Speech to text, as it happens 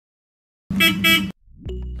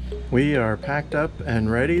We are packed up and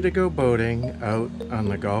ready to go boating out on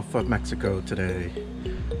the Gulf of Mexico today.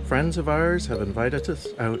 Friends of ours have invited us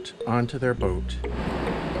out onto their boat.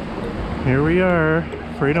 Here we are,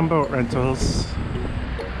 Freedom Boat Rentals.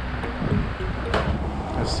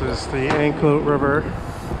 This is the Anclote River.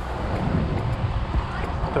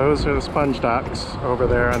 Those are the sponge docks over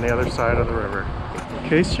there on the other side of the river. In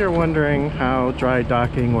case you're wondering how dry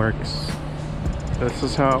docking works, this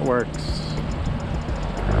is how it works.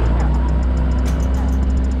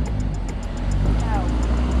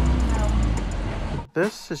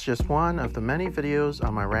 This is just one of the many videos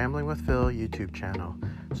on my Rambling with Phil YouTube channel.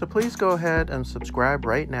 So please go ahead and subscribe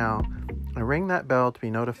right now and ring that bell to be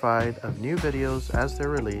notified of new videos as they're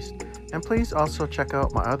released. And please also check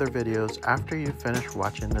out my other videos after you finish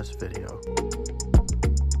watching this video.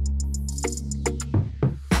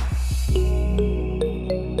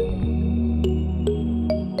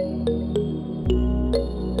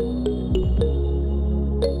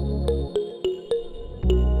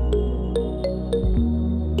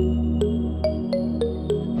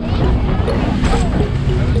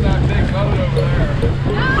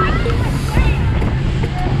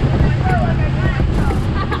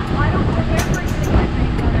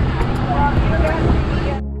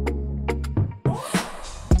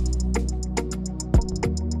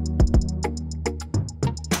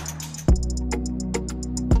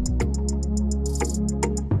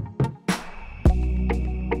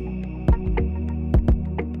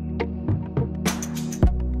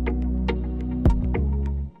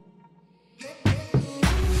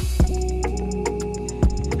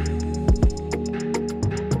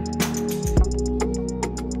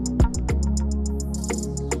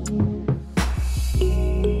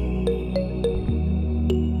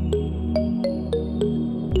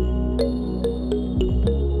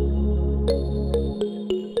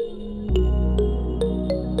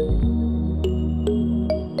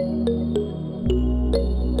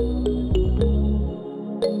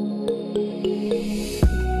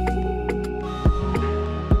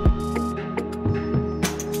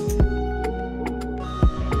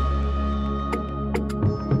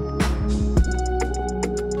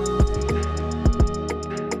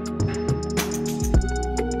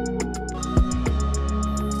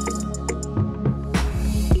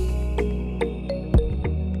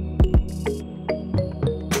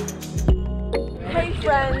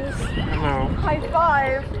 Friends. Hello. High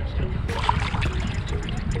five.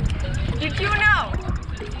 Did you know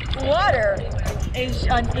water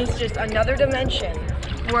is just another dimension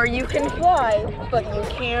where you can fly but you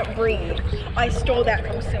can't breathe? I stole that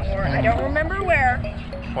from somewhere. I don't remember where.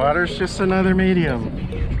 Water's just another medium,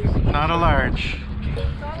 not a large.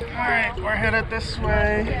 Alright, we're headed this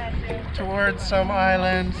way towards some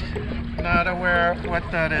island. Not aware of what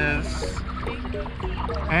that is.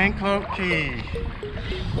 Anclote Key.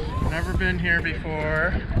 Never been here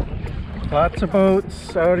before. Lots of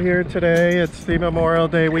boats out here today. It's the Memorial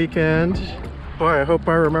Day weekend. Boy, I hope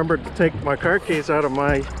I remembered to take my car keys out of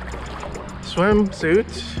my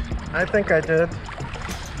swimsuit. I think I did.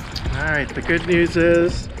 Alright, the good news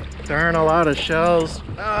is there aren't a lot of shells.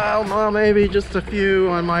 Oh, well, maybe just a few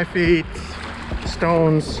on my feet.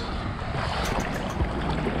 Stones.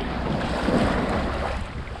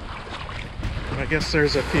 I guess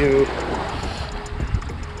there's a few.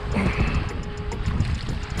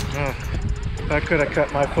 Oh, that could have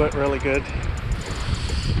cut my foot really good.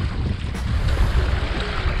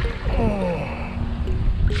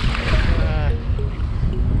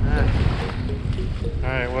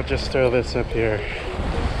 Alright, we'll just throw this up here.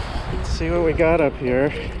 Let's see what we got up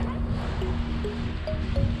here.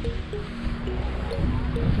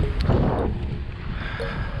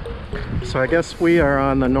 So I guess we are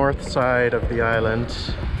on the north side of the island,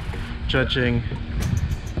 judging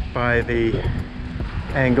by the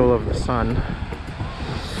angle of the sun.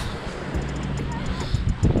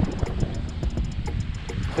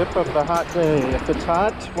 Tip of the hot day. If it's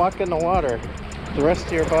hot, walk in the water. The rest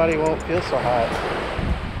of your body won't feel so hot.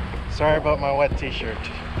 Sorry about my wet t-shirt.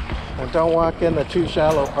 And don't walk in the too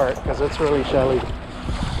shallow part because it's really shallow.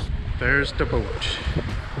 There's the boat.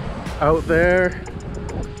 Out there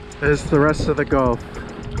is the rest of the Gulf.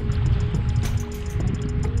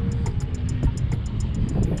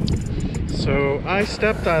 So I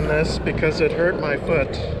stepped on this because it hurt my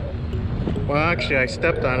foot. Well, actually I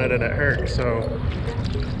stepped on it and it hurt, so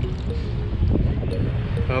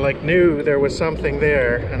I knew there was something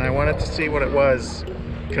there and I wanted to see what it was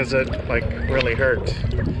because it really hurt.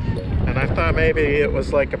 And I thought maybe it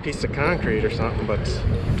was like a piece of concrete or something, but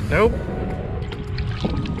nope.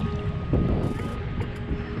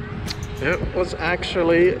 It was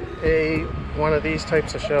actually one of these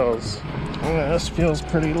types of shells. Oh, this feels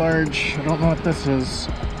pretty large. I don't know what this is.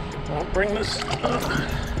 I'll bring this up.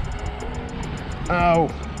 Ow!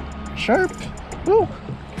 Sharp! Woo!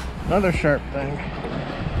 Another sharp thing.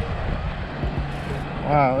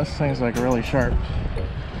 Wow, this thing's like really sharp.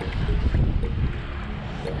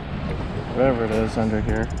 Whatever it is under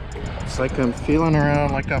here. It's like I'm feeling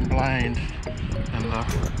around like I'm blind. And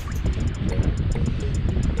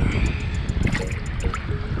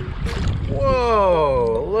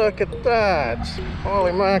whoa! Look at that!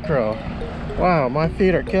 Holy mackerel! Wow, my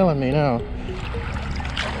feet are killing me now.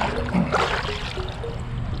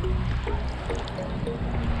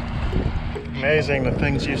 Amazing the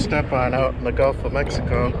things you step on out in the Gulf of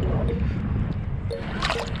Mexico.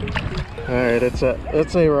 Alright, it's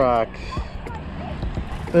a rock.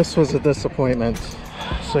 This was a disappointment.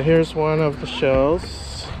 So here's one of the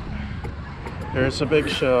shells. Here's a big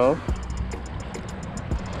shell.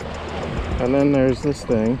 And then there's this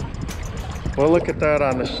thing. Well, look at that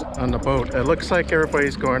on the boat. It looks like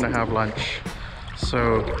everybody's going to have lunch.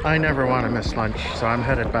 So I never want to miss lunch, so I'm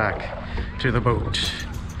headed back to the boat.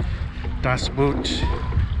 Das Boot.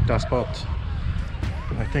 Das Boot.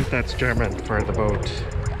 I think that's German for the boat.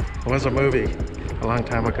 It was a movie a long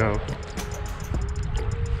time ago.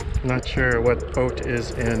 Not sure what boat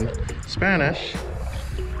is in Spanish,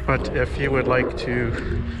 but if you would like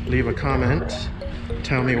to leave a comment,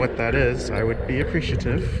 tell me what that is, I would be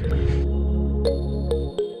appreciative.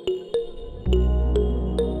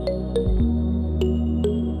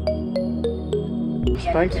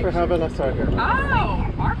 Thanks for having us out here.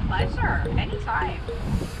 Oh, our pleasure. Anytime.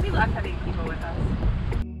 We love having people with us.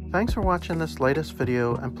 Thanks for watching this latest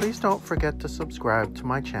video, and please don't forget to subscribe to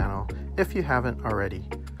my channel if you haven't already.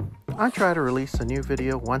 I try to release a new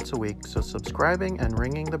video once a week, so subscribing and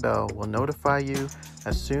ringing the bell will notify you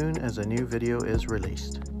as soon as a new video is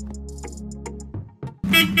released.